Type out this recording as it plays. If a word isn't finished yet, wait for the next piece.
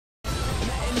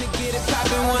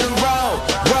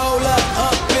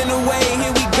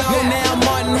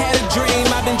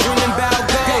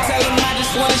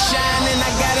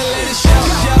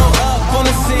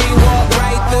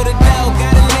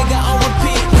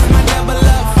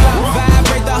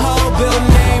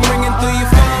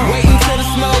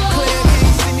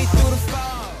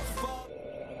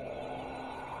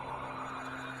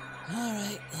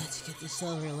this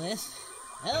over with.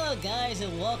 Hello guys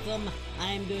and welcome.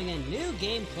 I'm doing a new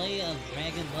gameplay of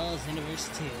Dragon Ball XENOVERSE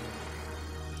 2.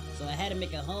 So I had to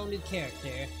make a whole new character.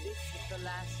 This is the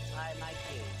last time I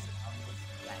gaze upon this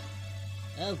planet.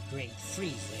 Oh great,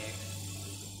 Freezer.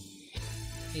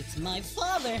 It's my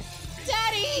father!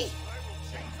 Daddy! I will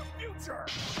change the future!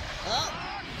 Oh,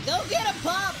 go get him,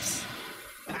 Pops!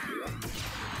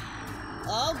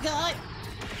 Oh god!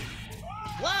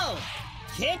 Whoa!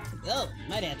 Kick? Oh,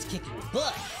 my dad's kicking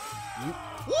butt.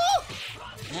 Woo!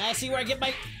 Now I see where I get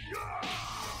my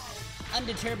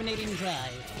undeterminating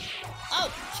drive. Oh,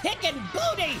 kicking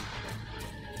booty!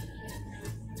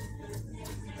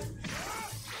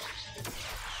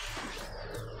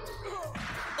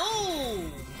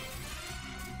 Oh!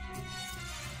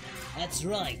 That's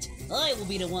right. I will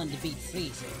be the one to beat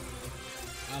Freezer.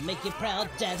 I'll make you proud,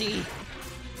 Daddy.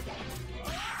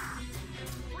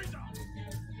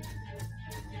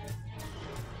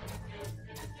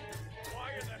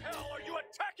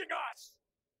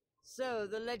 So,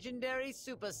 the legendary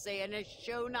Super Saiyan has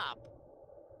shown up.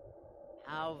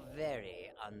 How very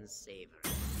unsavory.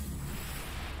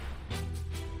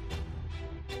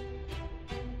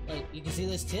 Wait, you can see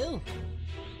this too?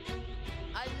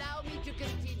 Allow me to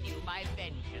continue my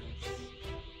vengeance.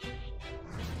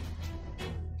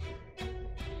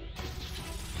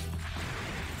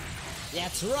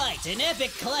 That's right, an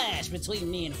epic clash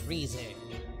between me and Freezer.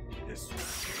 This will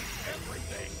change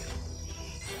everything.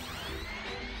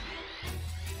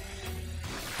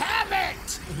 Have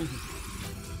it!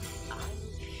 I'll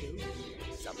show you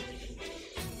something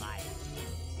fire.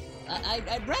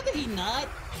 I'd rather he not.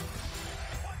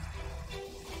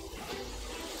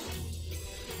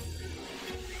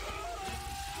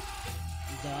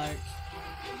 Dark.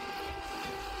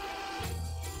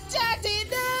 Daddy,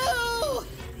 no!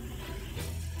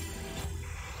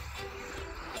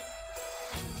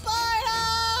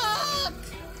 Bardock!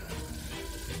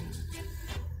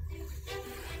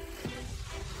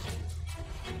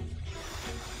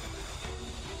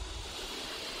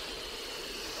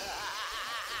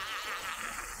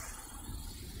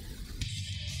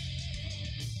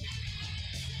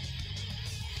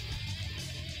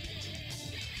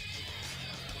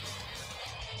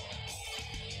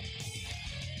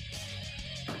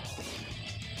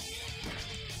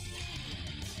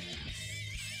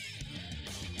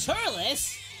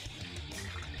 Turles?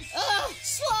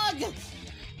 Slug!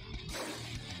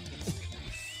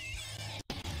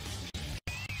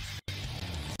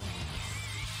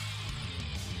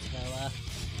 So,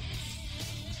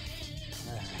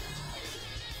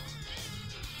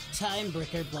 Time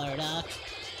Breaker, Bardock.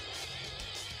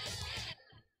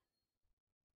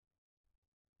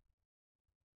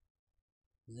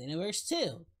 XENOVERSE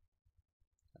 2.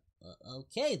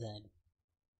 Okay then.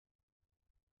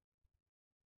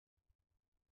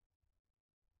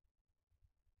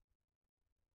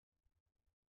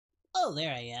 Oh,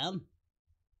 there I am.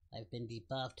 I've been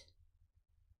debuffed.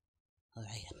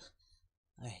 Alright,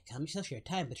 calm yourself, you're a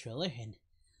time patroller, and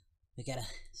we gotta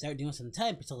start doing some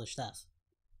time patroller stuff.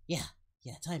 Yeah,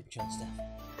 time patrol stuff.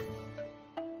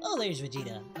 Oh, there's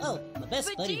Vegeta. Oh, my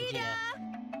best buddy Vegeta.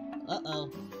 Uh-oh.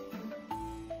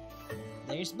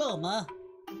 There's Bulma.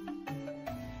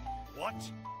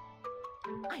 What?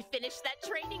 I finished that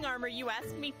training armor you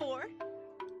asked me for.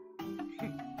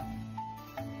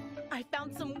 I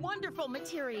found some wonderful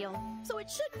material, so it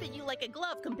should fit you like a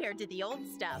glove compared to the old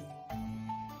stuff.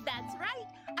 That's right,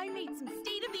 I made some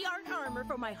state-of-the-art armor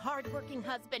for my hard-working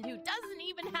husband who doesn't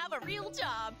even have a real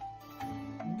job.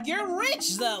 You're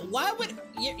rich, though. Why would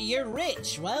you're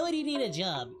rich? Why would he need a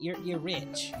job? You're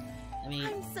rich. I mean,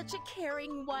 I'm such a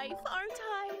caring wife, aren't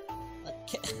I?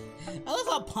 I love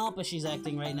how pompous she's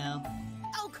acting right now.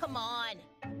 Oh, come on.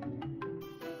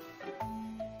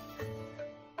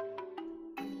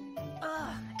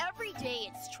 Every day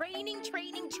it's training,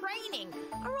 training, training.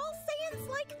 Are all Saiyans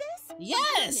like this?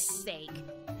 Yes! For goodness sake.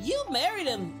 You married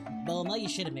him, Bulma. You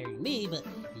should have married me, but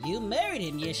you married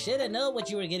him. You should have known what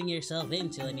you were getting yourself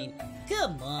into. I mean,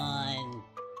 come on.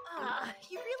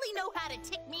 You really know how to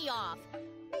tick me off.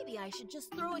 Maybe I should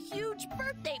just throw a huge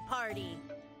birthday party.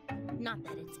 Not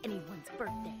that it's anyone's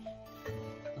birthday.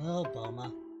 Oh,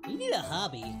 Bulma. You need a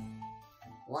hobby.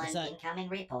 One incoming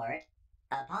report.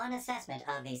 Upon assessment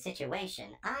of the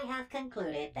situation, I have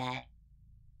concluded that...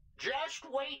 Just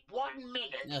wait 1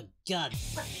 minute. Oh, God.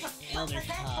 Elder was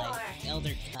that Kai. for?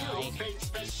 Elder Kai. You've been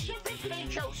specifically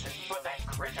chosen for that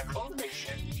critical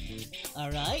mission.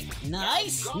 Alright.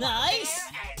 Nice, Go out nice.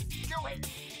 there and do it.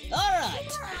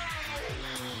 Alright.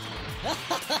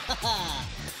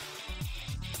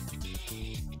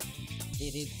 Do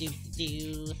do do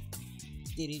do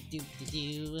do do do do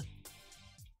do.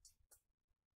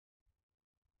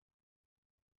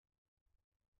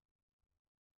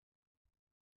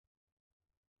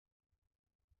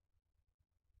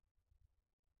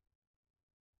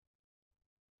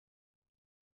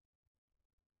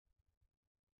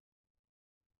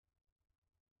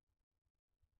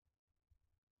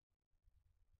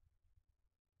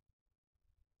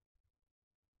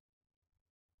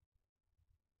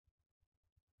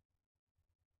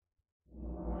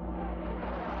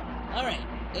 Alright,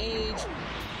 age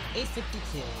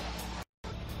 852.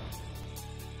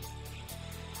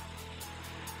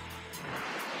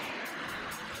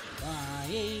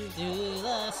 Flying through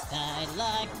the sky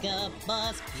like a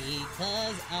bus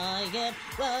because I am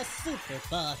a super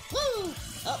bus. Woo!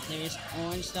 Oh, there's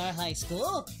Orange Star High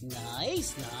School.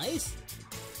 Nice, nice.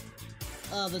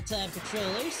 All the time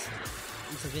patrollers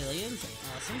and civilians.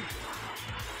 Awesome.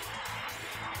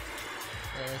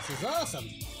 This is awesome.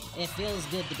 It feels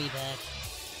good to be back.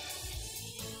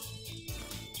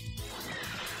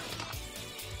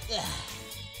 Ugh.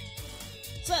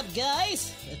 What's up,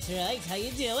 guys? That's right. How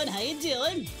you doing? How you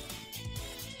doing?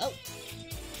 Oh.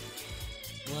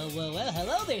 Whoa, whoa, whoa.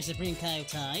 Hello there, Supreme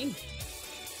Time.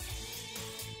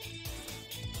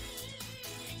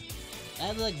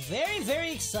 I look very,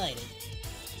 very excited.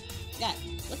 God,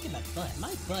 look at my butt.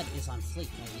 My butt is on fleek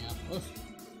right now. Oof.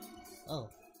 Oh.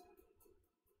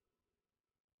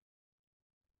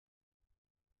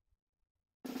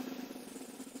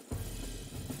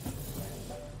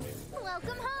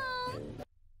 Welcome home!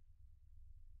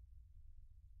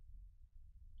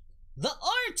 The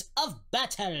art of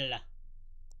battle!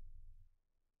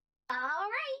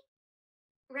 Alright.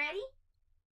 Ready?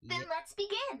 Then let's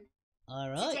begin.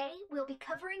 Alright. Today, we'll be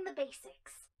covering the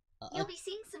basics. You'll be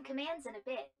seeing some commands in a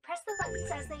bit. Press the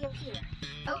buttons as they appear.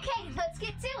 Okay, let's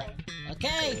get to it.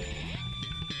 Okay.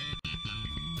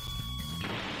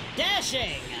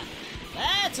 Dashing!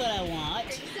 That's what I want.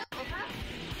 Pretty simple, huh?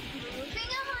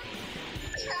 Moving on.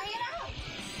 Try it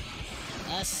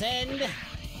out. Ascend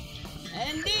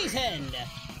and descend.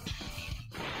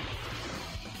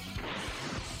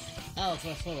 Oh,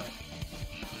 for forward.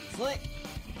 Foot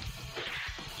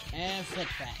and flick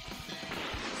back.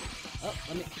 Oh,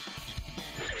 let me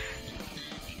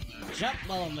jump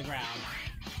while on the ground.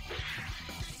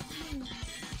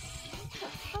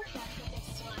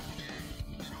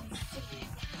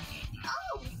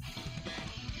 Oh!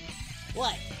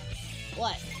 What?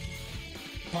 What?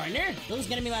 Partner? Who's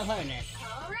gonna be my partner?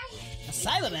 Alright. A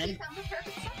Cyberman? Become the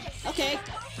perfect subject. Okay.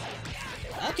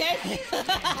 Okay. Try it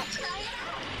out.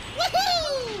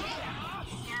 Woohoo!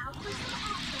 Now push the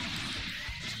action.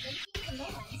 Inputting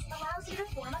commands allows you to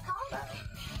form a combo.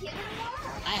 Give it a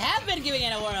whirl. I have been giving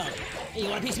it a whirl. You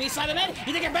want a piece of me, Cyberman?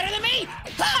 You think you're better than me?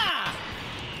 Ha!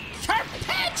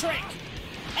 Kirkpatrick!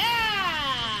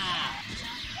 Ah!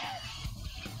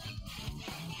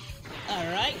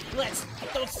 Alright, let's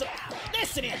throw some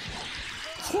this in here.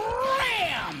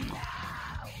 Cram!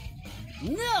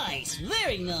 Nice,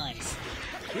 very nice.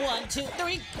 1, 2,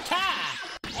 3, ka!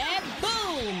 And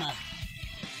boom!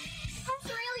 That's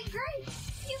really great.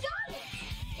 You got it.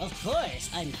 Of course,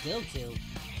 I'm Goku.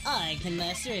 I can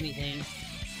master anything.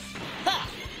 Ha!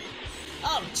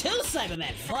 Oh, 2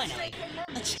 Cybermen, finally!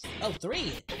 Oh,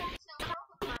 3! That's no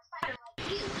problem for a fighter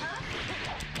like you, huh?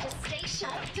 Just stay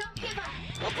sharp. Don't give up.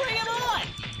 Well, bring him on!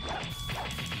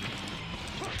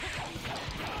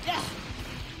 Yeah!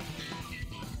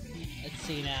 Let's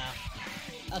see now.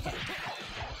 Okay.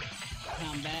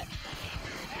 Combat.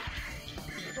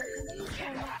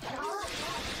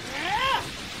 Ah!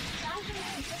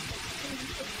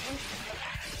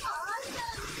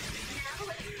 Awesome. Now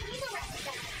let's see the rest of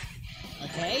that.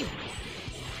 Okay.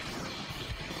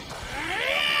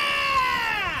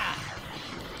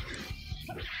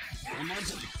 One more.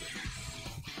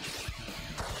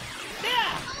 Yeah!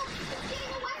 Oh, it's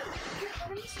getting away. Your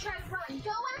enemies try to run.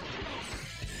 Go after them.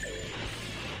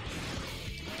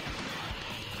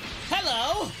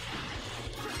 Hello!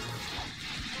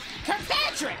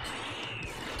 Kirkpatrick!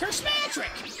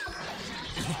 Kirkpatrick!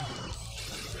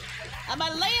 I'ma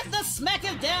lay the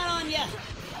smacker down on ya!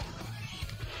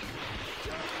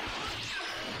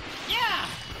 Yeah!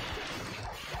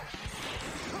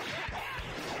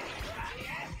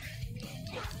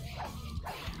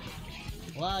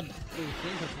 Well, we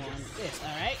can perform this,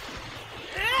 alright?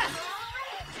 Alright,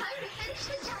 time to finish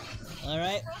the job.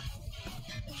 Alright.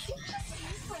 Is it just me,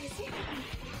 or is it really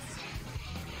fast?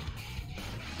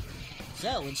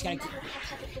 So, we just gotta... We'll never catch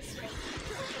up at this rate.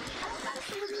 I've got a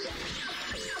solution.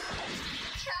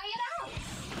 Try it out.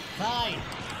 Fine.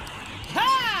 Ha!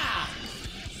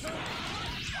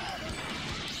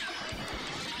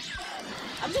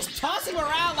 I'm just tossing him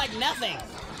around like nothing.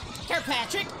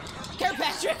 Kirkpatrick!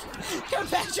 Kirkpatrick!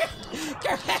 Kirkpatrick!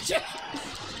 Kirkpatrick!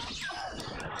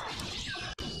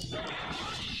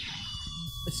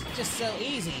 It's just so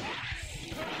easy.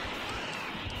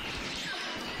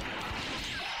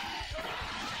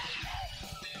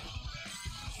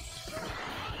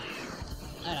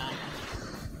 Hold on.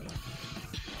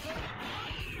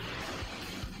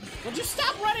 Would you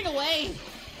stop running away?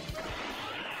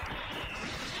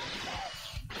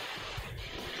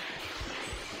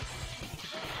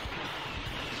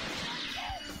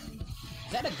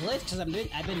 Is that a glitch? Because I've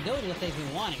been doing what they've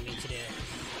been wanting me to do.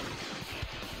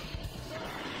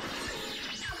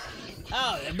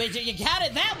 Oh, but you got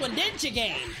it that one, didn't you,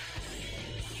 game?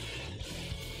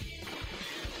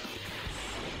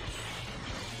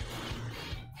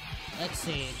 Let's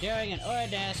see. During an aura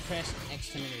dash, press X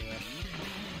to maneuver.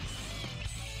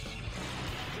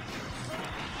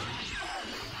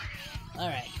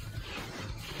 Alright.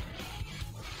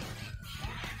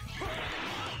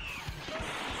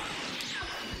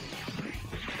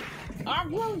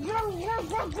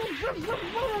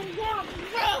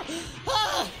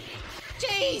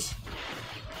 Jeez!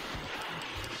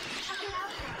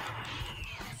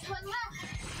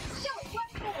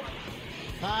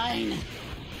 Fine.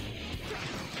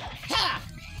 Ha!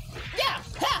 Yeah!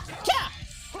 Ha! Ha!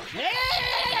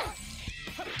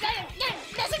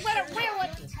 Doesn't let a real one.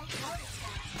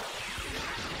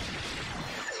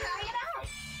 Try it out.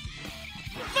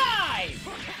 5!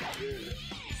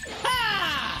 Ha!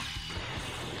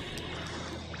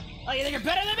 Oh, you think you're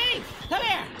better than me? Come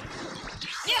here!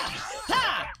 Yeah!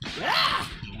 Ha! Ah!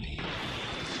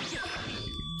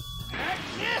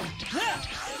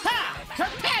 Ha!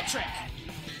 Kirkpatrick!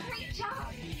 Great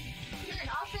job. You're an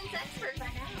offense expert by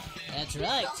now. That's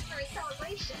right. It's for a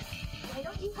celebration. Why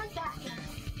don't you head back now?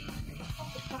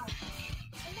 Oh, God.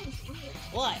 Something's weird.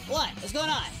 What? What? What's going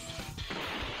on?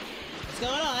 What's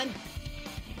going on?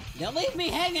 Don't leave me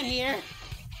hanging here.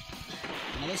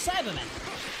 Another Cyberman.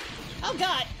 Oh,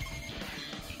 God.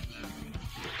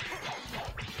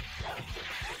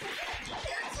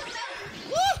 There are too many.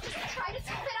 Woo! Just try to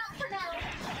tough it out for now.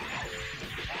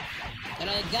 And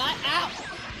I got out.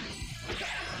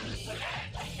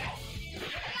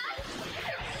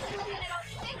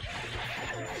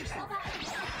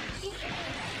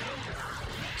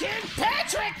 King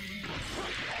Patrick!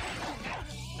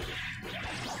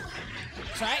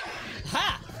 That's right.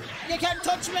 Ha! You can't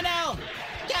touch me now!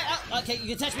 Yeah, oh, okay, you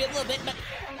can touch me a little bit, but...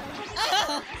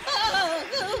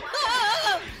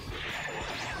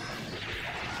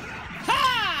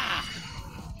 Ha!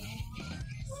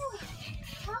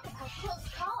 Talk about close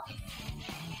calls.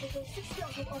 The basic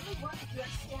skills will only work if you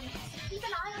have stamina. Keep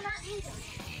an eye on that needle.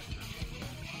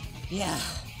 Yeah,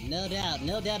 no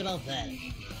doubt about that.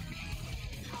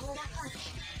 Follow that punch.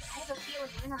 I have a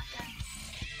feeling we're not done.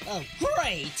 Oh,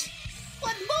 great!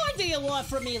 What more do you want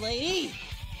from me, lady?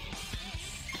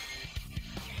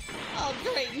 Oh,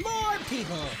 great, more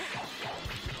people!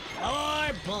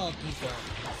 More bald people.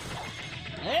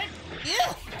 Yeah,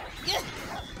 yeah,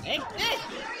 There are even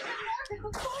more than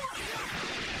before.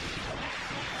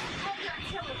 Heavy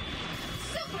artillery.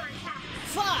 Super attack.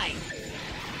 fine!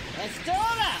 Let's throw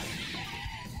it out!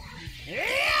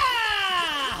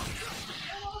 Yeah!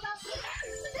 All about this,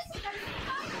 but this is better than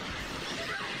fire.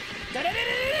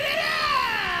 Da-da-da-da-da-da-da!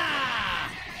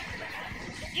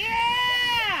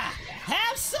 Yeah!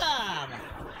 Have some!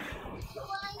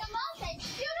 Line them up and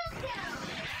shoot them down.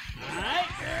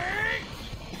 Alright.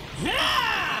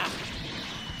 Yeah!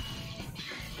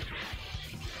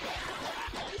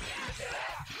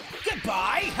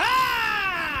 Goodbye!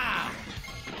 Ha!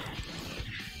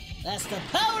 That's the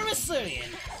power of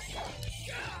Assyrian.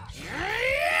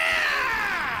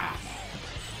 Yeah!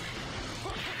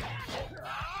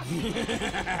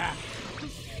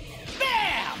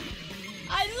 Bam!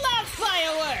 I love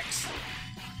fireworks!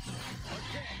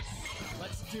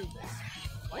 Let's do this.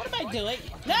 What am I doing?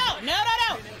 No!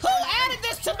 Who added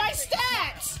this to my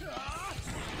stats?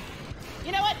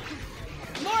 You know what?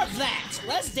 More of that.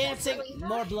 Less dancing,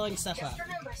 more blowing stuff Just up.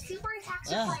 remember, super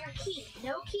attacks require key.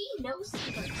 No key, no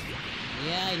super.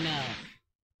 Yeah, I know.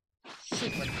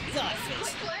 Super godface.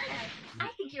 Quick learner. I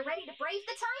think you're ready to brave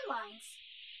the timelines.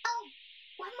 Oh,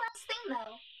 one last thing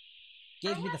though.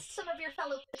 Gave I me the. asked some of your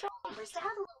fellow patrol members to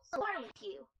have a little spar with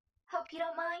you. Hope you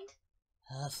don't mind.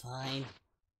 Fine.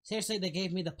 Seriously, they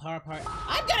gave me the power part.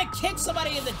 I'm gonna kick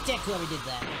somebody in the dick whoever did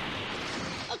that.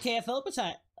 Okay, I fell up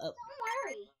aside. Don't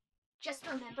worry. Just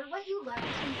remember what you learned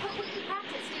and put what you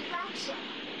practiced into action.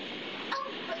 Oh,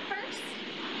 but first,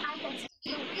 I got to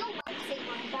be a real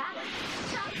lifesaver in battle.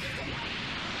 Try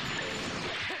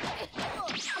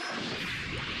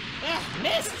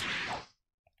Missed!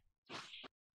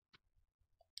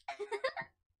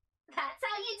 That's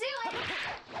how you do it.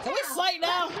 Can we fight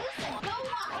now? Listen, go on.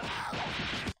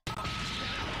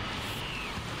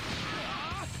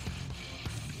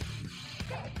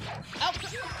 Oh!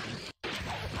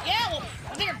 Yeah, well, I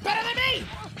think you're better than me!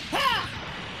 Ha!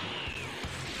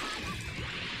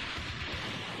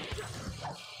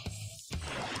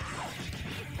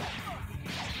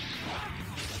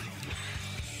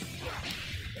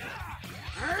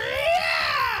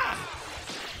 Yeah!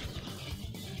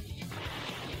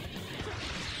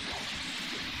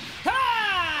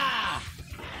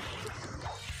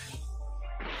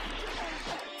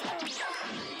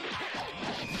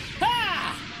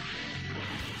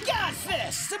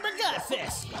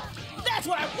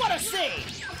 see!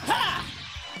 Ha!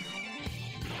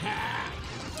 Ha!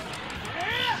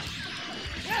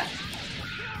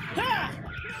 Ha!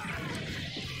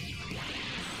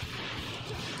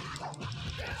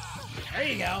 There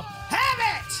you go. Have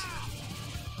it!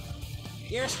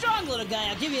 You're a strong little guy,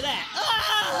 I'll give you that.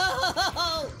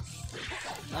 Oh!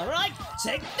 Alright,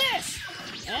 take this!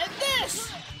 And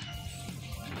this!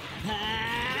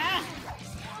 Ah!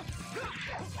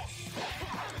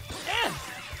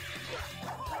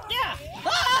 Yeah!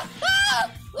 Ah!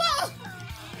 Ah! Ah!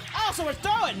 Oh, so we're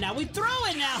throwing now. We throw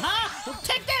it now, huh? Well,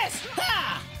 take this!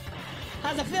 Ha!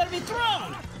 How's it feel to be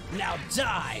thrown? Now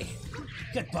die.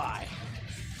 Goodbye.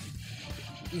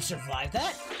 You survived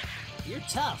that? You're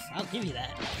tough. I'll give you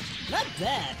that. Not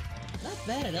bad. Not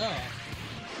bad at all.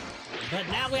 But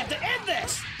now we have to end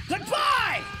this!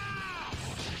 Goodbye!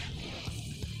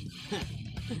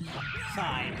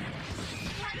 Fine.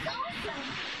 That's awesome!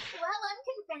 Well, I'm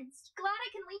convinced. Glad I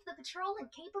can leave the patrol in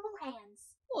capable hands.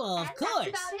 Well, of course.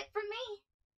 That's about it for me.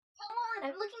 Come on,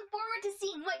 I'm looking forward to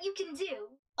seeing what you can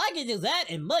do. I can do that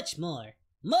and much more.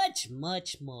 Much,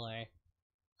 much more.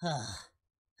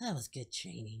 That was good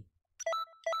training.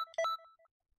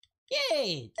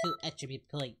 Yay! 2 attribute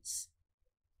points.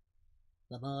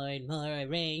 The more and more I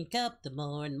rank up, the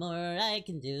more and more I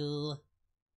can do.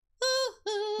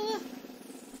 Hoo-hoo!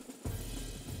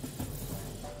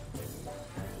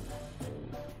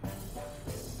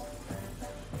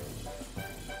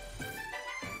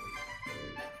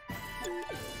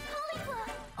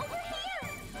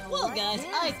 Well guys,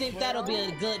 I think that'll be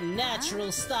a good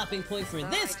natural stopping point for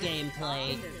this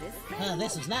gameplay.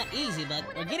 This was not easy, but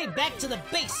we're getting back to the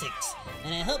basics.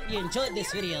 And I hope you enjoyed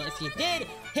this video. If you did,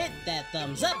 hit that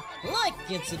thumbs up, like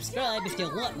and subscribe if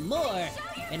you want more.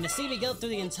 And to see me go through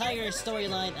the entire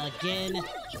storyline again,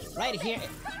 right here.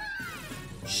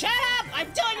 Shut up! I'm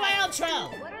doing my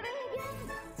outro! What are they again?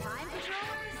 Time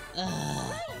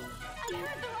patrollers?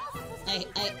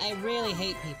 I really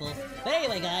hate people. But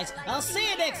anyway, guys, I'll see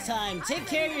you next time. Take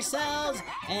care of yourselves,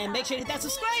 and make sure to hit that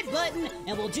subscribe button,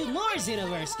 and we'll do more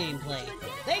Xenoverse gameplay.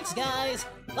 Thanks, guys.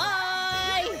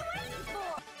 Bye!